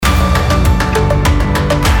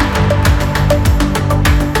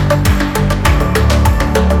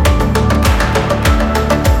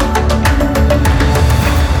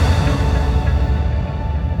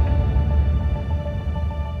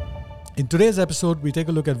today's episode, we take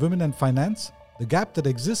a look at women and finance, the gap that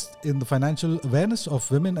exists in the financial awareness of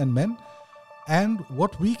women and men, and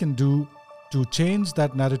what we can do to change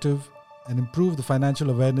that narrative and improve the financial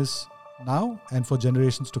awareness now and for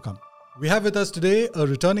generations to come. We have with us today a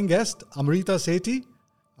returning guest, Amrita Sethi.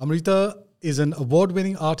 Amrita is an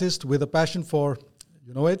award-winning artist with a passion for,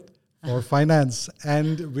 for finance,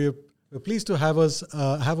 and we're pleased to have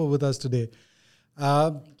her with us today.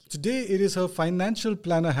 Today, it is her financial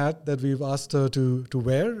planner hat that we've asked her to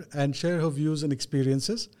wear and share her views and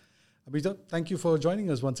experiences. Amrita, thank you for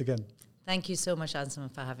joining us once again. Thank you so much,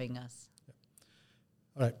 Ansam, for having us.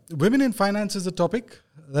 All right. Women in finance is a topic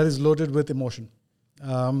that is loaded with emotion.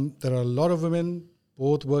 There are a lot of women,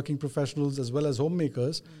 both working professionals as well as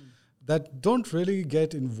homemakers, that don't really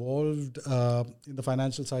get involved in the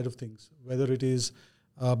financial side of things, whether it is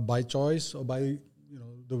by choice or by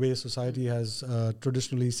the way society has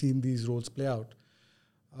traditionally seen these roles play out.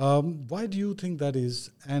 Why do you think that is,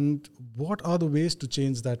 and what are the ways to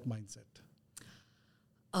change that mindset?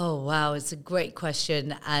 Oh, wow. It's a great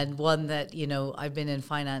question, and one that, I've been in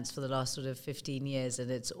finance for the last sort of 15 years, and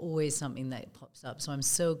it's always something that pops up. So I'm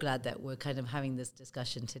so glad that we're kind of having this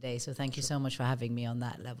discussion today. So thank you so much for having me on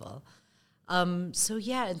that level. In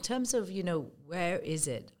terms of, where is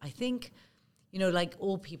it? I think, like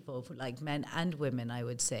all people, like men and women, I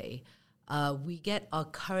would say, we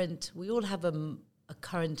all have a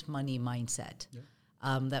current money mindset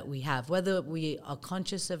that we have, whether we are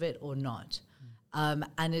conscious of it or not.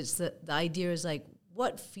 And it's the idea is like,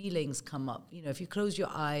 what feelings come up? If you close your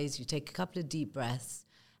eyes, you take a couple of deep breaths,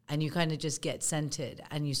 and you kind of just get centered,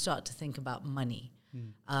 and you start to think about money.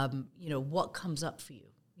 What comes up for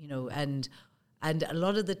you? And a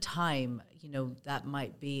lot of the time, that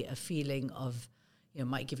might be a feeling of,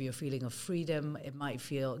 might give you a feeling of freedom. It might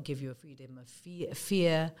give you a freedom of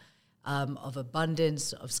fear, of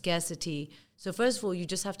abundance, of scarcity. So first of all, you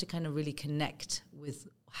just have to kind of really connect with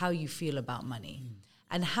how you feel about money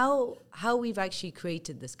and how we've actually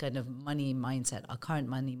created this kind of money mindset. Our current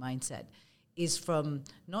money mindset is from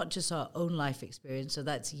not just our own life experience. So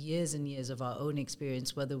that's years and years of our own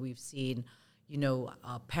experience, whether we've seen,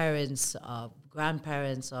 our parents, our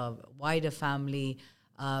grandparents, our wider family,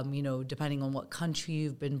 depending on what country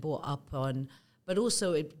you've been brought up on. But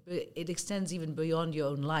also it extends even beyond your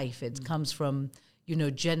own life. It comes from,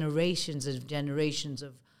 generations and generations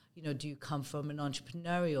of, do you come from an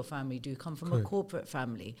entrepreneurial family? Do you come from a corporate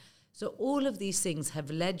family? So all of these things have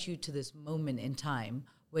led you to this moment in time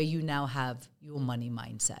where you now have your money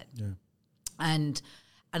mindset. Yeah. And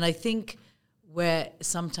I think where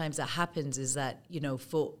sometimes that happens is that,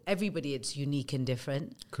 for everybody it's unique and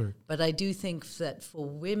different. Correct. But I do think that for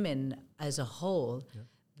women as a whole,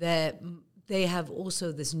 they have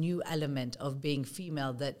also this new element of being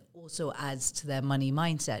female that also adds to their money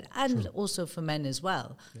mindset, and also for men as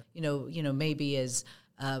well. Yeah. Maybe as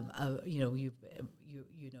you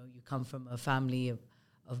come from a family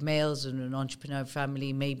of males and an entrepreneur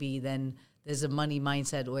family, maybe then there's a money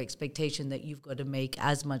mindset or expectation that you've got to make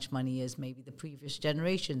as much money as maybe the previous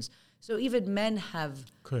generations. So even men have,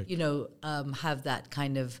 have that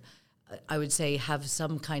kind of, I would say, have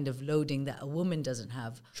some kind of loading that a woman doesn't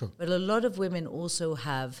have. Sure. But a lot of women also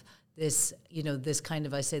have this, this kind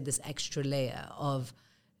of, I say, this extra layer of,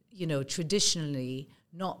 traditionally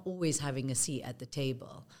not always having a seat at the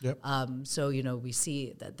table. Yep. So, we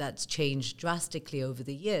see that that's changed drastically over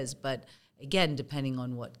the years. But again, depending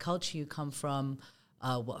on what culture you come from,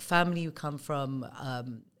 what family you come from,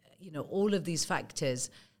 all of these factors,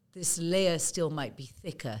 this layer still might be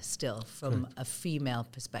thicker still from a female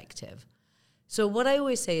perspective. So what I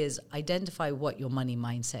always say is identify what your money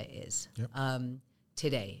mindset is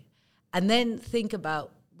today. And then think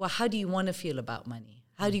about, well, how do you want to feel about money?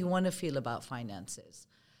 How do you want to feel about finances?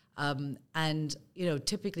 And,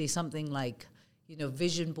 typically something like,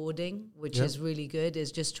 vision boarding, which is really good,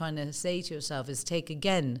 is just trying to say to yourself, is take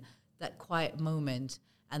again that quiet moment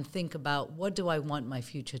and think about, what do I want my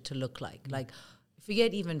future to look like? Like,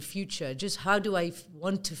 forget even future, just how do I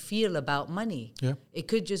want to feel about money? Yeah. It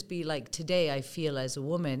could just be like, today I feel as a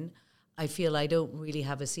woman, I feel I don't really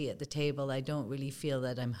have a seat at the table. I don't really feel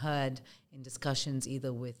that I'm heard in discussions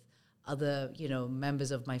either with other,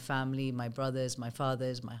 members of my family, my brothers, my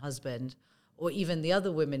fathers, my husband, or even the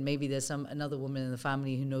other women. Maybe there's another woman in the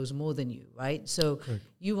family who knows more than you, right? So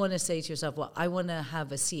you want to say to yourself, well, I want to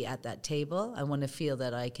have a seat at that table. I want to feel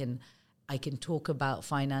that I can talk about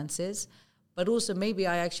finances. But also maybe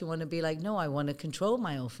I actually want to be like, no, I want to control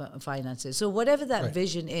my own finances. So whatever that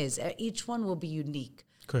vision is, each one will be unique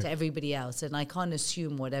to everybody else. And I can't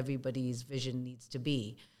assume what everybody's vision needs to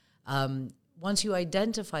be. Once you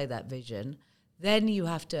identify that vision, then you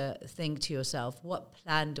have to think to yourself, what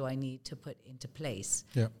plan do I need to put into place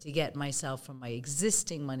to get myself from my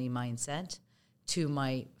existing money mindset to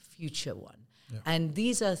my future one? Yeah. And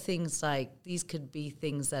these are things like, these could be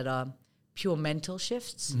things that are pure mental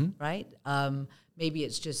shifts, right? Maybe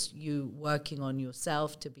it's just you working on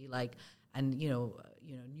yourself to be like, and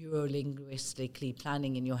neuro-linguistically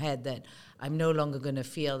planning in your head that I'm no longer going to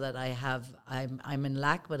feel that I'm in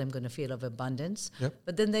lack, but I'm going to feel of abundance. Yep.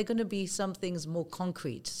 But then there are going to be some things more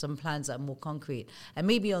concrete, some plans that are more concrete. And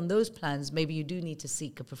maybe on those plans, maybe you do need to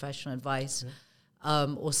seek a professional advice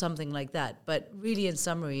or something like that. But really, in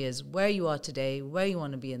summary, is where you are today, where you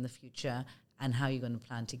want to be in the future, and how you're going to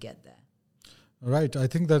plan to get there. Right. I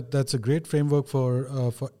think that's a great framework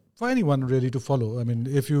for anyone really to follow. I mean,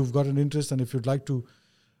 if you've got an interest and if you'd like to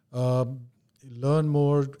learn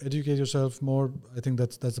more, educate yourself more, I think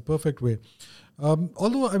that's a perfect way.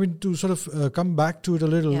 Although, I mean, to sort of come back to it a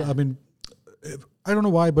little, I mean, I don't know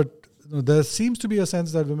why, but there seems to be a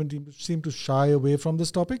sense that women seem to shy away from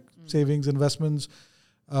this topic, savings, investments,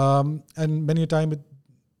 and many a time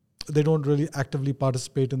they don't really actively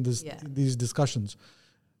participate in these discussions.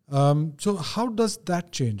 So how does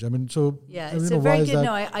that change? I mean, it's a very good.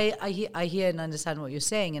 No, I hear and understand what you're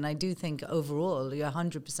saying, and I do think overall you're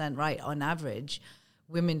 100% right. On average,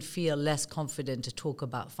 women feel less confident to talk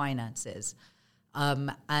about finances,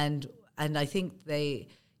 and I think they,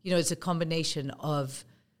 it's a combination of,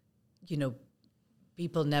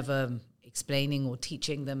 people never explaining or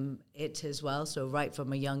teaching them it as well. So right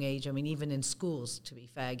from a young age, I mean, even in schools, to be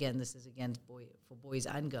fair, again, this is again for boys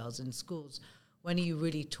and girls in schools. When are you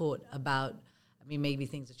really taught about, I mean, maybe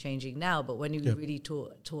things are changing now, but when are you really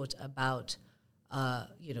taught about,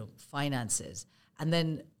 finances? And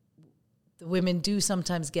then the women do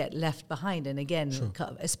sometimes get left behind. And again,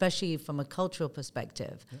 especially from a cultural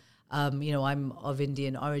perspective, I'm of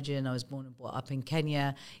Indian origin. I was born and brought up in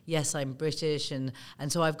Kenya. Yes, I'm British. And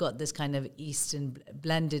so I've got this kind of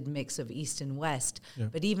blended mix of East and West. Yeah.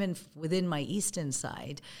 But even within my Eastern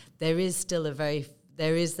side, there is still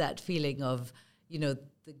there is that feeling of,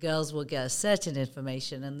 the girls will get certain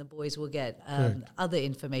information and the boys will get other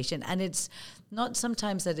information. And it's not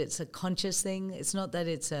sometimes that it's a conscious thing. It's not that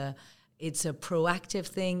it's a proactive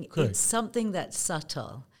thing. Correct. It's something that's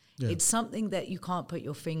subtle. Yeah. It's something that you can't put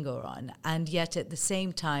your finger on, and yet at the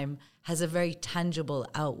same time has a very tangible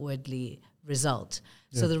outwardly result.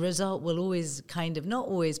 Yeah. So the result will always not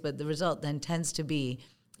always, but the result then tends to be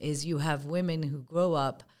is you have women who grow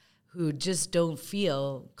up who just don't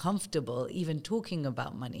feel comfortable even talking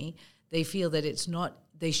about money. They feel that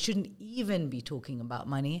they shouldn't even be talking about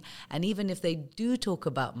money. And even if they do talk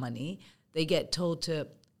about money, they get told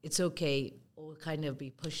it's okay or kind of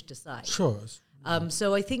be pushed aside. Sure.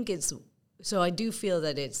 So I think I do feel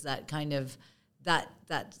that it's that kind of, that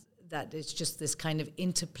it's just this kind of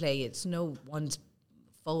interplay. It's no one's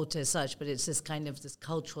fault as such, but it's this kind of this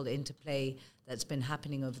cultural interplay that's been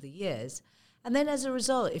happening over the years. And then as a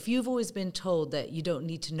result, if you've always been told that you don't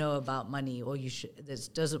need to know about money or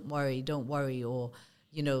don't worry, or,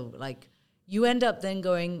 you end up then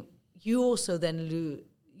going, you also then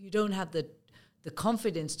you don't have the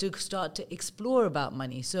confidence to start to explore about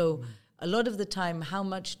money. So a lot of the time, how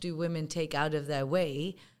much do women take out of their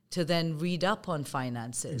way to then read up on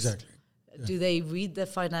finances? Exactly. Yeah. Do they read the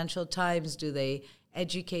Financial Times? Do they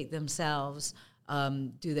educate themselves?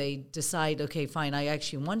 Do they decide, okay, fine, I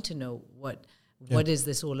actually want to know what is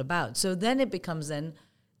this all about? So then it becomes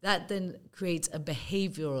that creates a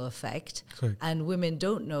behavioral effect. Correct. And women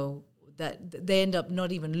don't know that, they end up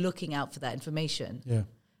not even looking out for that information. Yeah.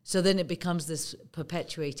 So then it becomes this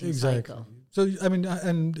perpetuating cycle. So, I mean,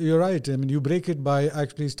 and you're right. I mean, you break it by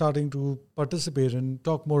actually starting to participate and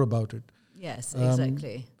talk more about it. Yes,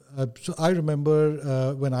 exactly. So I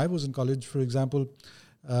remember when I was in college, for example,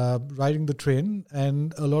 riding the train,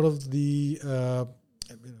 and a lot of the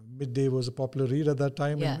Midday was a popular read at that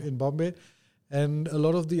time in Bombay, and a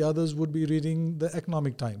lot of the others would be reading the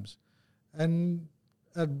Economic Times. And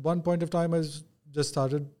at one point of time, I just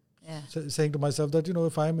started saying to myself that,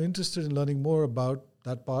 if I'm interested in learning more about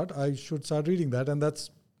that part, I should start reading that, and that's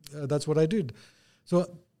what I did. So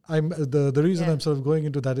I'm the reason I'm sort of going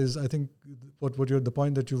into that is I think the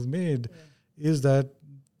point that you've made is that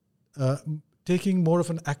taking more of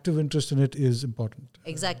an active interest in it is important.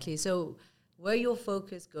 Exactly. So where your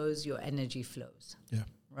focus goes, your energy flows. Yeah.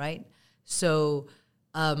 Right. So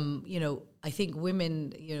I think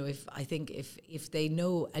women, if they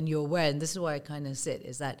know and you're aware, and this is where I kind of sit,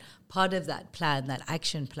 is that part of that plan, that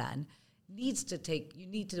action plan, you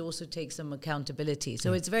need to also take some accountability.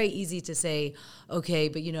 So it's very easy to say, okay,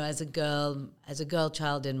 but as a girl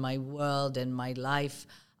child in my world and my life,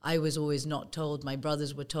 I was always not told. My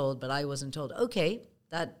brothers were told, but I wasn't told. Okay,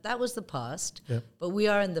 that was the past, but we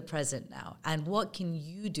are in the present now. And what can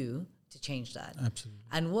you do to change that? Absolutely.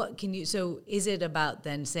 And what can you, so is it about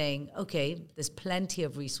then saying, okay, there's plenty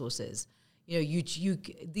of resources. You know, you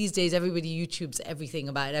these days, everybody YouTubes everything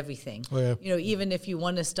about everything. Oh, yeah. You know, even if you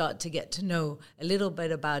want to start to get to know a little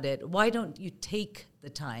bit about it, why don't you take the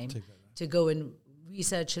time to go and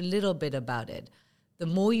research a little bit about it? The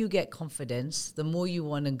more you get confidence, the more you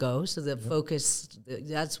want to go. So the focus,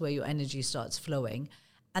 that's where your energy starts flowing.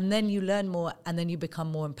 And then you learn more, and then you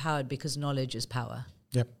become more empowered because knowledge is power.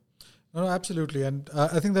 Yeah. No, absolutely. And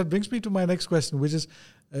I think that brings me to my next question, which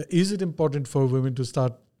is it important for women to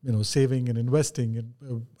start, saving and investing, and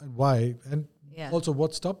why? And also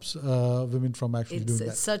what stops women from actually doing that?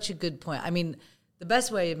 It's such a good point. I mean, the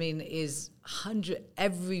best way, is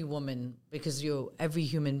every woman, because every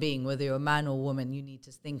human being, whether you're a man or woman, you need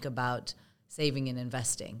to think about saving and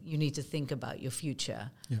investing. You need to think about your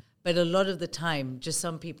future. Yeah. But a lot of the time, just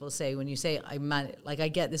some people say, when you say, I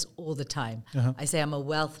get this all the time. I say, I'm a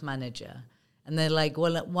wealth manager. And they're like,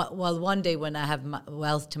 well, one day when I have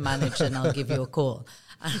wealth to manage, then I'll give you a call.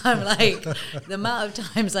 And I'm like, the amount of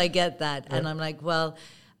times I get that. And I'm like,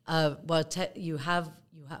 you have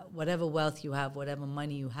whatever wealth you have, whatever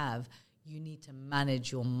money you have, you need to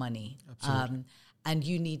manage your money. Absolutely. And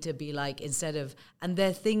you need to be like, and there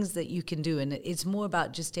are things that you can do. And it's more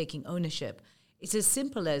about just taking ownership. It's as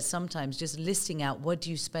simple as sometimes just listing out what do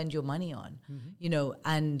you spend your money on,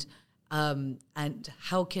 and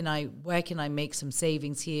where can I make some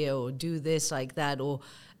savings here, or do this like that, or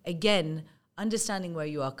again, understanding where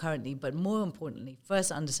you are currently, but more importantly,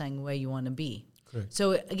 first understanding where you want to be. Correct.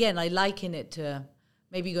 So again, I liken it to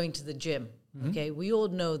maybe going to the gym. Okay, we all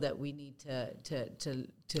know that we need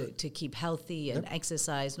to keep healthy and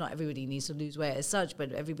exercise. Not everybody needs to lose weight as such,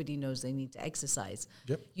 but everybody knows they need to exercise.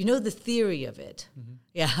 Yep. You know the theory of it,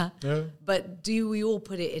 but do we all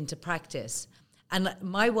put it into practice? And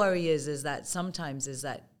my worry is that sometimes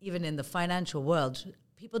even in the financial world,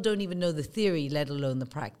 people don't even know the theory, let alone the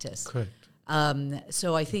practice. Correct.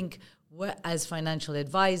 So I think as financial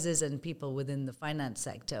advisors and people within the finance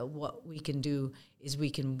sector, what we can do is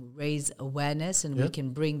we can raise awareness, and we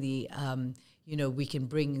can bring the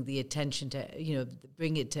attention to,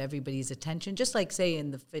 bring it to everybody's attention. Just like, say,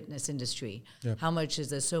 in the fitness industry, how much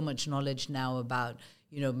is there so much knowledge now about,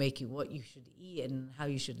 making what you should eat and how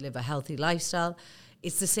you should live a healthy lifestyle.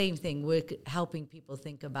 It's the same thing. We're helping people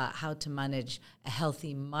think about how to manage a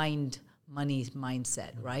healthy money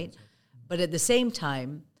mindset, right? But at the same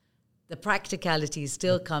time, the practicality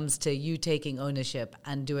still comes to you taking ownership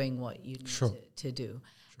and doing what you need to do. Sure.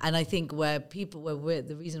 And I think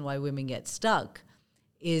the reason why women get stuck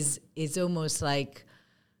is almost like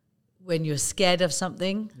when you're scared of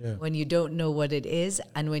something, when you don't know what it is,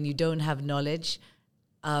 and when you don't have knowledge,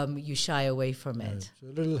 you shy away from it. So a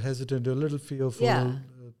little hesitant, a little fearful. Yeah.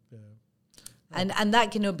 And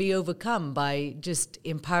that can be overcome by just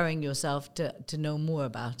empowering yourself to know more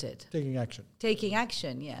about it. Taking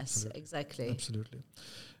action, yes, absolutely. Exactly. Absolutely.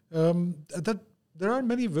 There are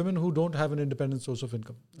many women who don't have an independent source of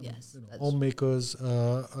income. Yes. Homemakers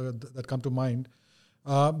that come to mind.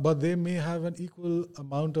 But they may have an equal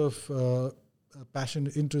amount of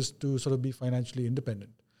passion, interest to sort of be financially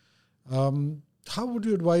independent. How would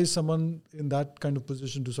you advise someone in that kind of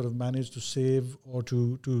position to sort of manage to save or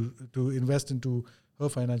to invest into her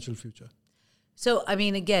financial future? So,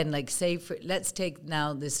 again, let's take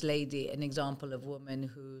now this lady, an example of a woman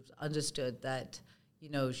who's understood that,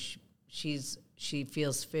 she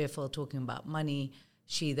feels fearful talking about money.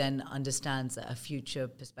 She then understands that a future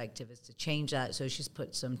perspective is to change that. So she's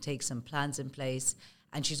take some plans in place,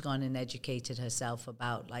 and she's gone and educated herself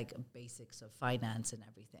about basics of finance and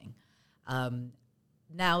everything.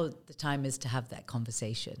 Now the time is to have that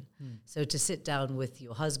conversation. So to sit down with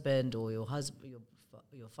your husband or your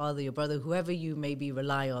father, your brother, whoever you maybe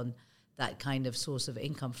rely on that kind of source of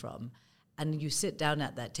income from, and you sit down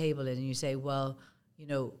at that table and you say, well,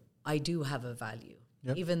 I do have a value.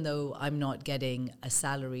 Yep. Even though I'm not getting a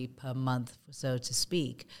salary per month, so to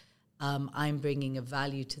speak, I'm bringing a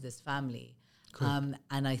value to this family.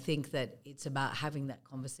 And I think that it's about having that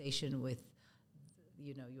conversation with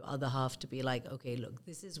your other half to be like, okay, look,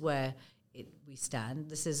 this is where we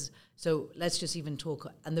stand. So let's just even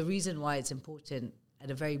talk. And the reason why it's important at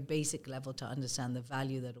a very basic level to understand the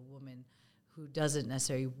value that a woman who doesn't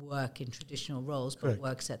necessarily work in traditional roles, but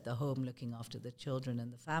works at the home looking after the children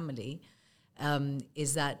and the family,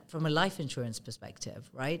 is that from a life insurance perspective,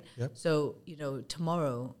 right? Yep. So,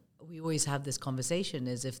 tomorrow we always have this conversation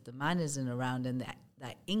is if the man isn't around and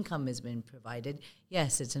that income has been provided,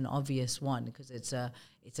 yes, it's an obvious one because it's a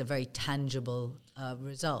very tangible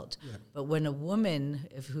result. Yeah. But when a woman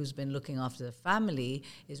who's been looking after the family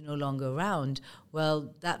is no longer around,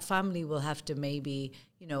 well, that family will have to maybe,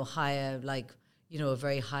 hire like, a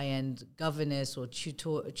very high-end governess or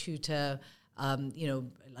tutor,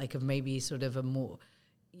 like maybe sort of a more,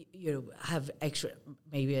 have extra,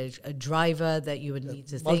 maybe a driver that you would need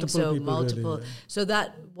to think. So multiple. Really, So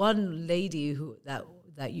that one lady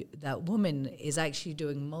that woman is actually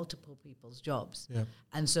doing multiple people's jobs. Yeah.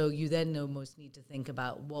 And so you then almost need to think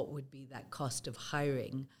about what would be that cost of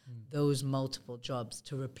hiring those multiple jobs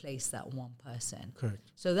to replace that one person.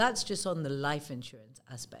 Correct. So that's just on the life insurance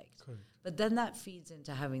aspect. Correct. But then that feeds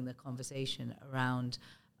into having the conversation around,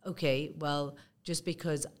 okay, well, just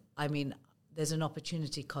because, there's an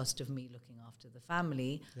opportunity cost of me looking after the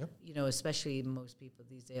family, Yep. Especially most people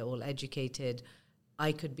these days are all educated.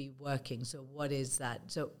 I could be working. So what is that?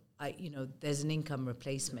 So there's an income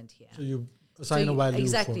replacement here. So you assign a value.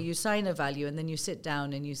 Exactly. You sign a value and then you sit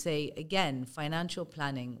down and you say, again, financial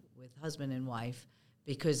planning with husband and wife,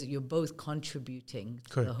 because you're both contributing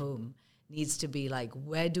to the home, needs to be like,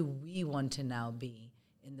 where do we want to now be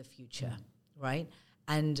in the future, right?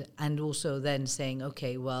 And also then saying,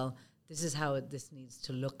 okay, well, this is how this needs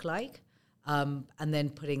to look like, and then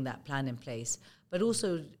putting that plan in place. But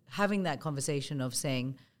also having that conversation of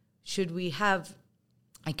saying, should we have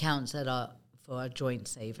accounts that are for our joint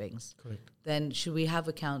savings? Correct. Then should we have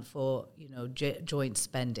account for, joint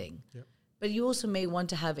spending? Yep. But you also may want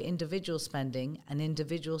to have individual spending and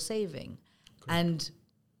individual saving. Correct. And,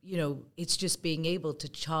 it's just being able to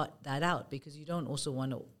chart that out, because you don't also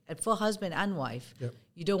want to, for husband and wife, Yep.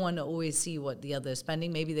 you don't want to always see what the other is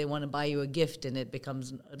spending. Maybe they want to buy you a gift and it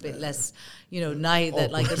becomes a bit less, neither,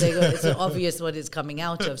 like it's obvious what it's coming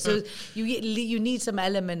out of. So you need some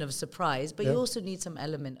element of surprise, but you also need some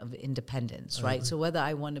element of independence, right? So whether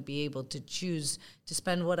I want to be able to choose to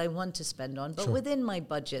spend what I want to spend on, but within my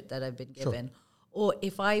budget that I've been given, or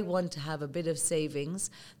if I want to have a bit of savings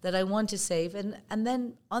that I want to save, and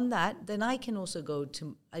then on that, then I can also go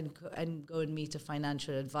to and go and meet a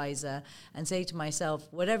financial advisor and say to myself,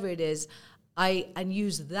 whatever it is, and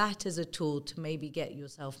use that as a tool to maybe get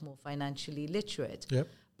yourself more financially literate. Yep.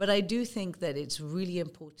 But I do think that it's really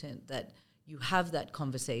important that you have that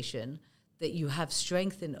conversation, that you have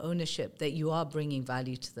strength and ownership, that you are bringing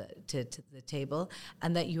value to the table,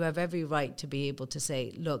 and that you have every right to be able to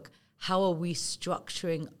say, look, how are we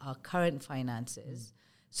structuring our current finances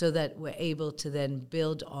so that we're able to then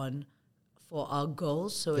build on for our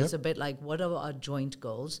goals? So it's a bit like, what are our joint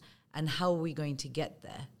goals and how are we going to get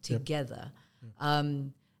there together?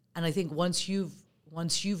 And I think once you've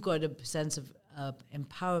got a sense of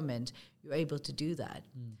empowerment, you're able to do that.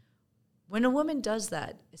 When a woman does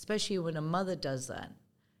that, especially when a mother does that,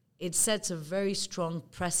 it sets a very strong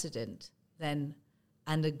precedent then,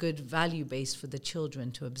 and a good value base for the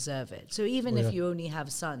children to observe it. So even if you only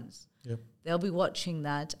have sons, they'll be watching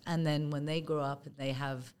that, and then when they grow up and they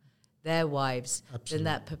have their wives, then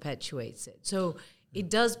that perpetuates it. So it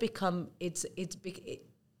does become,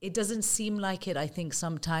 it doesn't seem like it, I think,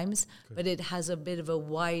 sometimes, but it has a bit of a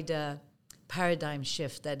wider paradigm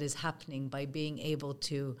shift that is happening by being able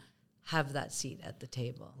to have that seat at the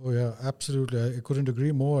table. Oh yeah, absolutely. I couldn't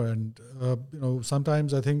agree more. And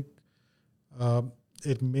sometimes I think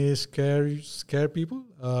it may scare people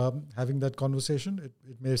having that conversation.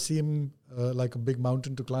 It may seem like a big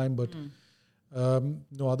mountain to climb, but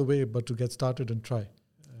no other way but to get started and try.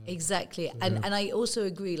 Exactly. And I also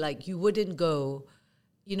agree, like you wouldn't go,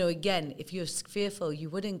 again, if you're fearful, you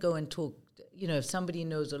wouldn't go and talk, if somebody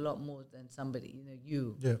knows a lot more than somebody,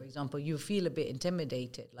 for example, you feel a bit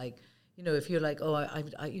intimidated. Like, if you're like, oh,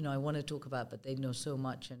 I want to talk about, but they know so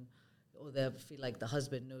much, or they feel like the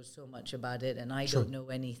husband knows so much about it and I don't know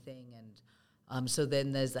anything. And so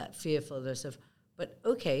then there's that fearfulness of, but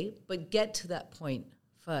get to that point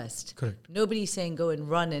first. Correct. Nobody's saying go and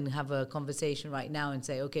run and have a conversation right now and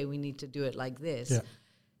say, okay, we need to do it like this. Yeah.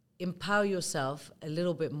 Empower yourself a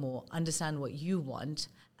little bit more, understand what you want,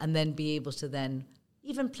 and then be able to then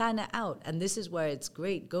even plan it out. And this is where it's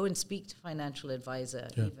great. Go and speak to a financial advisor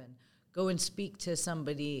even. Go and speak to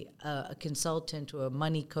somebody, a consultant or a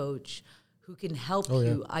money coach who can help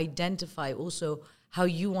you identify also how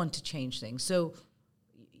you want to change things. So,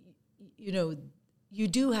 you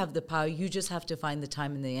do have the power. You just have to find the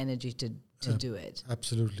time and the energy to do it.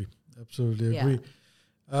 Absolutely agree.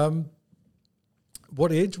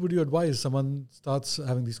 What age would you advise someone starts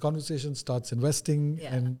having these conversations, starts investing,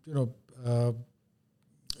 and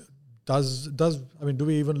do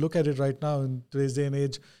we even look at it right now in today's day and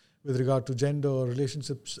age? with regard to gender or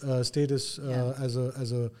relationships status as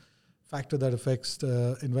a factor that affects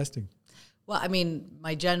investing? Well, I mean,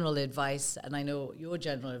 my general advice, and I know your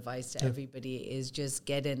general advice to everybody, is just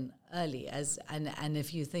get in early. And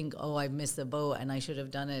if you think, oh, I missed the boat and I should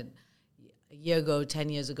have done it a year ago, 10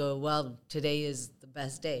 years ago, well, today is the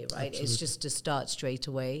best day, right? Absolutely. It's just to start straight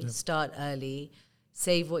away, start early,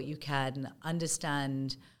 save what you can,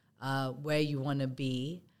 understand where you want to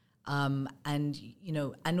be. And, you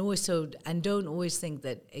know, and also, and don't always think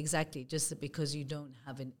that exactly just because you don't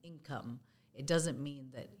have an income, it doesn't mean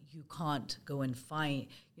that you can't go and find,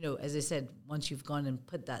 you know, as I said, once you've gone and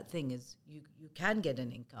put that thing, is you can get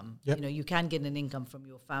an income. Yep. You know, you can get an income from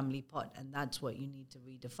your family pot, and that's what you need to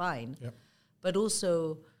redefine. Yep. But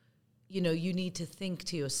also, you know, you need to think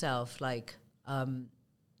to yourself, like,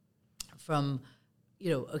 from,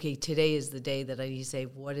 you know, okay, today is the day that I need to say,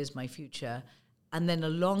 what is my future? And then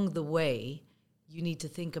along the way, you need to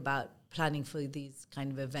think about planning for these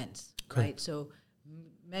kind of events, right? So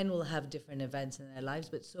men will have different events in their lives,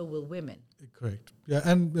 but so will women. Correct. Yeah,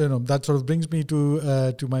 and you know that sort of brings me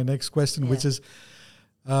to my next question, which is,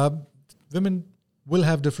 women will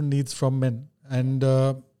have different needs from men, and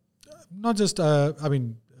not just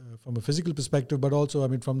from a physical perspective, but also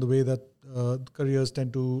from the way that careers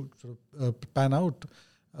tend to sort of pan out.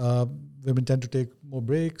 Women tend to take more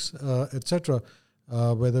breaks, etc.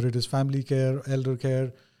 Whether it is family care, elder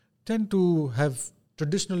care, tend to have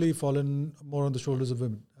traditionally fallen more on the shoulders of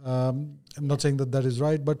women. I'm not saying that is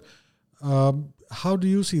right, but how do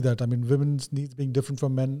you see that? I mean, women's needs being different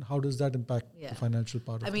from men, how does that impact the financial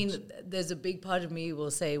part of things? There's a big part of me who will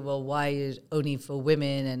say, well, why is only for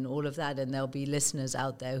women and all of that? And there'll be listeners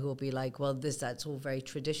out there who will be like, well, that's all very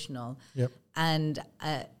traditional. Yep. And,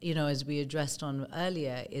 you know, as we addressed on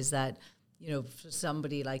earlier, is that, you know, for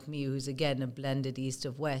somebody like me, who's again a blended East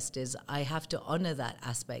of West, is I have to honor that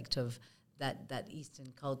aspect of that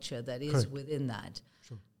Eastern culture that is within that.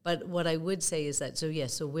 Sure. But what I would say is that,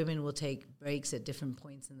 so women will take breaks at different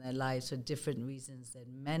points in their lives for different reasons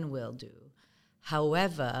than men will do.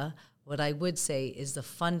 However, what I would say is the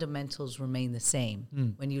fundamentals remain the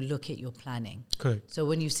same when you look at your planning. Correct. So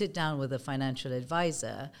when you sit down with a financial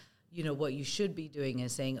advisor, you know, what you should be doing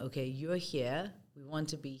is saying, okay, you're here, we want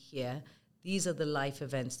to be here. These are the life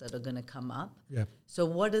events that are going to come up. Yeah. So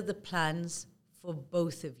what are the plans for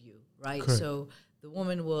both of you, right? Correct. So the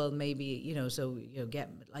woman will maybe, you know, get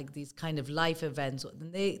like these kind of life events.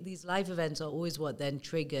 These life events are always what then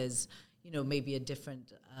triggers, you know, maybe a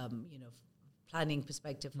different, planning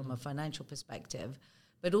perspective from a financial perspective.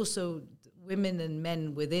 But also women and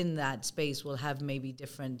men within that space will have maybe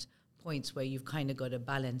different points where you've kind of got to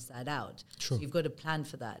balance that out. Sure. So you've got to plan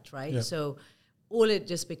for that, right? Yeah. So all it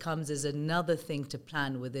just becomes is another thing to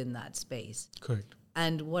plan within that space. Correct.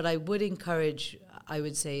 And what I would encourage, I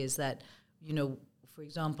would say, is that, you know, for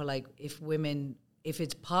example, like if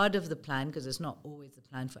it's part of the plan, because it's not always the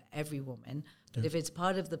plan for every woman, but if it's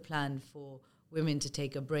part of the plan for women to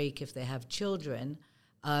take a break if they have children,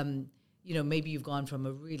 you know, maybe you've gone from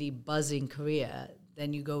a really buzzing career,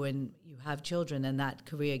 then you go and you have children and that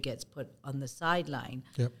career gets put on the sideline.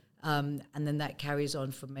 Yep. And then that carries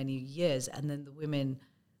on for many years. And then the women,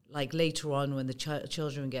 like later on when the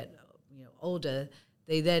children get, you know, older,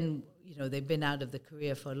 they then, you know, they've been out of the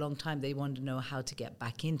career for a long time. They want to know how to get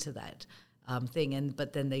back into that thing.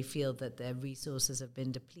 But then they feel that their resources have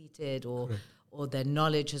been depleted or their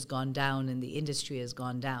knowledge has gone down and the industry has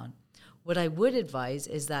gone down. What I would advise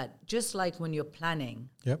is that just like when you're planning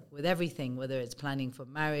with everything, whether it's planning for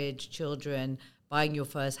marriage, children, buying your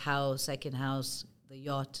first house, second house, the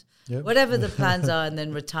yacht, whatever the plans are, and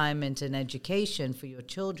then retirement and education for your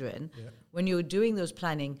children, when you're doing those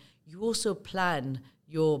planning, you also plan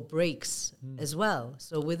your breaks as well.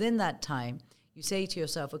 So within that time, you say to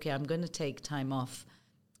yourself, okay, I'm going to take time off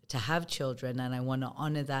to have children and I want to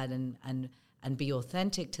honor that and be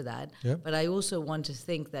authentic to that. But I also want to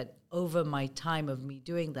think that over my time of me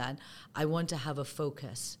doing that, I want to have a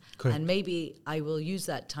focus. And maybe I will use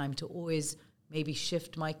that time to always maybe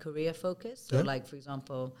shift my career focus. So like, for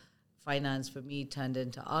example, finance for me turned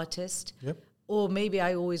into artist. Or maybe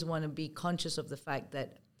I always want to be conscious of the fact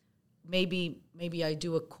that maybe I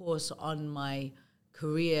do a course on my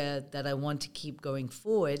career that I want to keep going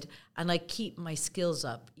forward and I keep my skills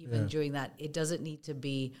up even during that. It doesn't need to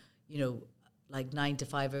be, you know, like 9 to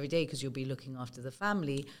 5 every day because you'll be looking after the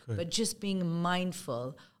family, but just being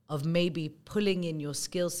mindful of maybe pulling in your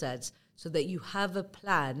skill sets so that you have a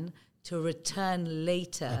plan to return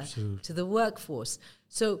later to the workforce.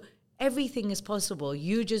 So everything is possible.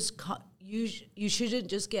 You just can't, you shouldn't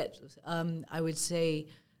just get, I would say,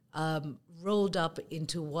 rolled up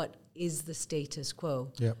into what is the status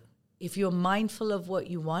quo. if you're mindful of what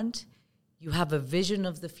you want, you have a vision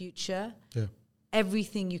of the future,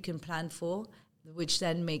 everything you can plan for, which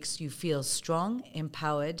then makes you feel strong,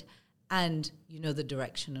 empowered, and you know the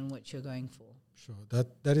direction in which you're going for. Sure,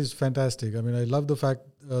 that is fantastic. I mean, I love the fact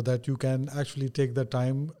that you can actually take that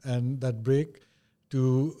time and that break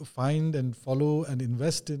to find and follow and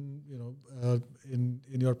invest in,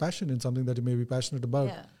 in your passion, in something that you may be passionate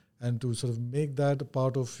about, and to sort of make that a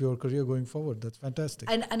part of your career going forward. That's fantastic.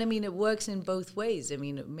 And I mean, it works in both ways. I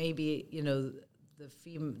mean, maybe,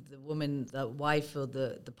 the woman, the wife or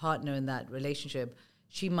the partner in that relationship,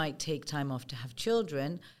 she might take time off to have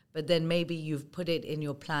children, but then maybe you've put it in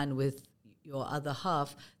your plan with your other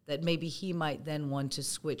half that maybe he might then want to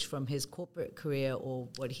switch from his corporate career or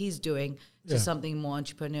what he's doing to something more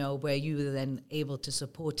entrepreneurial where you are then able to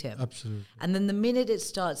support him. Absolutely. And then the minute it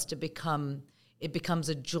starts to it becomes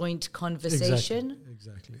a joint conversation.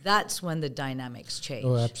 Exactly. That's when the dynamics change.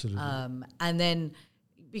 Oh, absolutely. And then,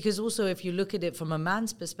 because also if you look at it from a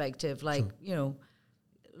man's perspective, like, a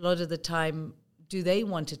lot of the time, do they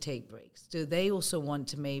want to take breaks? Do they also want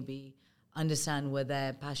to maybe understand where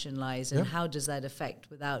their passion lies and how does that affect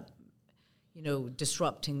without,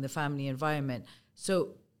 disrupting the family environment?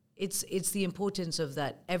 So it's the importance of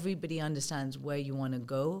that everybody understands where you want to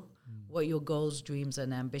go, what your goals, dreams,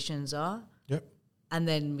 and ambitions are, and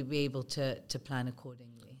then be able to plan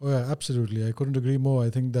accordingly. Oh, yeah, absolutely. I couldn't agree more. I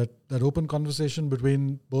think that open conversation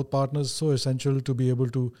between both partners is so essential to be able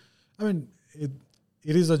to, it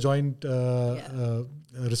is a joint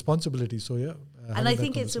responsibility. So, and I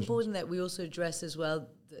think it's important that we also address as well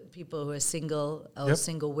the people who are single or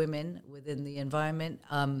single women within the environment.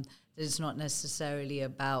 It's not necessarily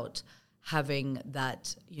about having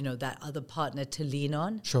that, that other partner to lean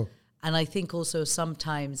on. Sure. And I think also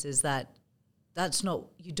sometimes is that's not,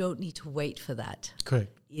 you don't need to wait for that.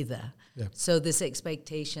 Correct. Either. Yeah. So this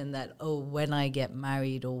expectation that, when I get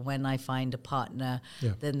married or when I find a partner,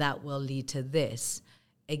 then that will lead to this.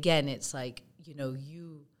 Again, it's like,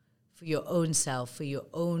 you, for your own self, for your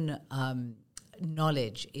own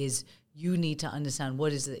knowledge, is you need to understand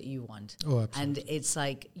what is it that you want. Oh, absolutely. And it's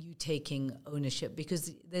like you taking ownership,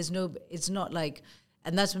 because it's not like,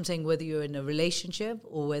 and that's what I'm saying, whether you're in a relationship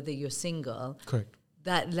or whether you're single. Correct.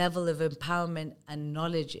 That level of empowerment and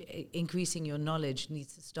knowledge, increasing your knowledge,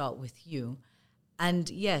 needs to start with you. And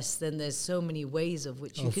yes, then there's so many ways of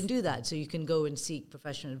which you can do that. So you can go and seek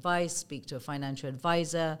professional advice, speak to a financial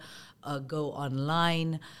advisor, go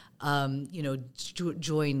online,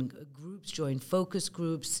 join groups, join focus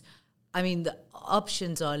groups. I mean, the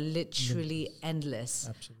options are literally endless.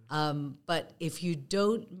 Absolutely. But if you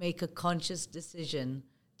don't make a conscious decision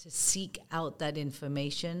to seek out that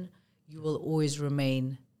information, you will always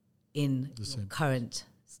remain in your current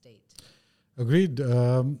state. Agreed.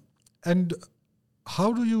 And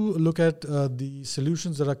how do you look at the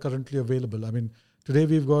solutions that are currently available? I mean, today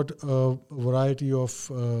we've got a variety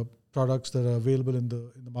of products that are available in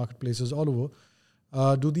the marketplaces all over.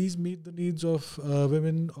 Do these meet the needs of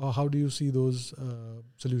women, or how do you see those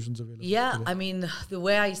solutions available? Yeah, today? I mean, the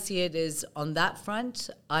way I see it is on that front,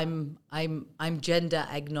 I'm gender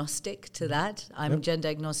agnostic to that. I'm gender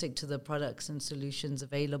agnostic to the products and solutions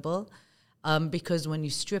available, because when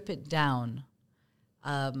you strip it down,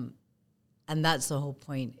 and that's the whole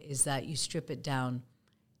point, is that you strip it down.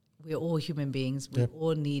 We're all human beings. We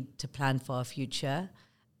all need to plan for our future,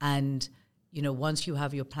 and once you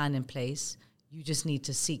have your plan in place, you just need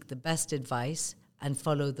to seek the best advice and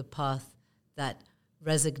follow the path that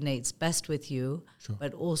resonates best with you,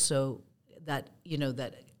 but also that,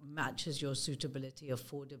 that matches your suitability,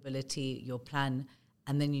 affordability, your plan,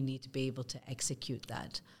 and then you need to be able to execute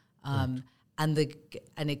that. And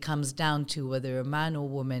it comes down to whether a man or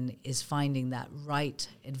woman is finding that right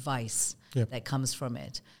advice that comes from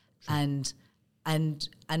it, and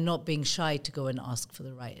not being shy to go and ask for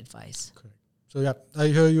the right advice. Correct. So I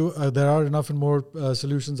hear you. There are enough and more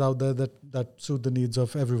solutions out there that suit the needs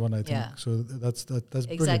of everyone, I think. Yeah. So that's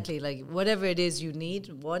exactly brilliant. Like whatever it is you need.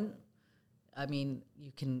 I mean,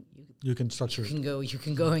 you can structure it. You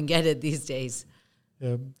can go and get it these days.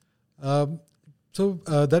 Yeah. So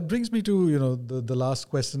that brings me to the last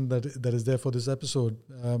question that is there for this episode.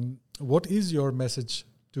 What is your message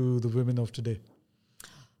to the women of today?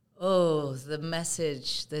 Oh, the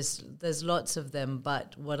message, there's lots of them,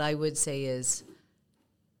 but what I would say is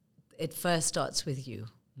it first starts with you.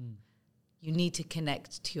 You need to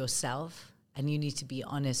connect to yourself, and you need to be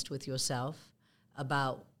honest with yourself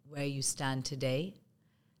about where you stand today.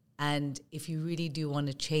 And if you really do want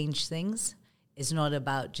to change things, it's not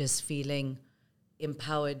about just feeling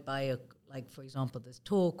empowered by like, for example, this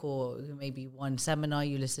talk or maybe one seminar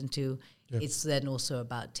you listen to, it's then also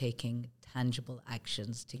about taking tangible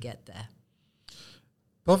actions to get there.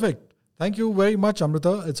 Perfect. Thank you very much,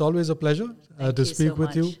 Amrita. It's always a pleasure to speak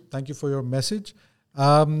with you. Thank you for your message.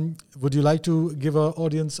 Would you like to give our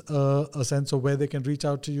audience a sense of where they can reach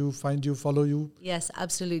out to you, find you, follow you? Yes,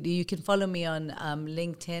 absolutely. You can follow me on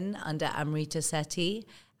LinkedIn under Amrita Sethi,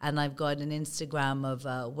 and I've got an Instagram of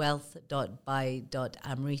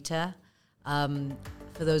wealth.by.amrita.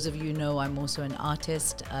 For those of you who know, I'm also an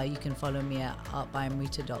artist. You can follow me at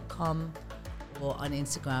artbyamrita.com or on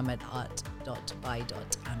Instagram at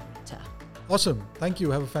art.by.amrita. Awesome. Thank you.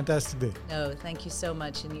 Have a fantastic day. No, thank you so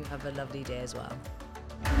much, and you have a lovely day as well.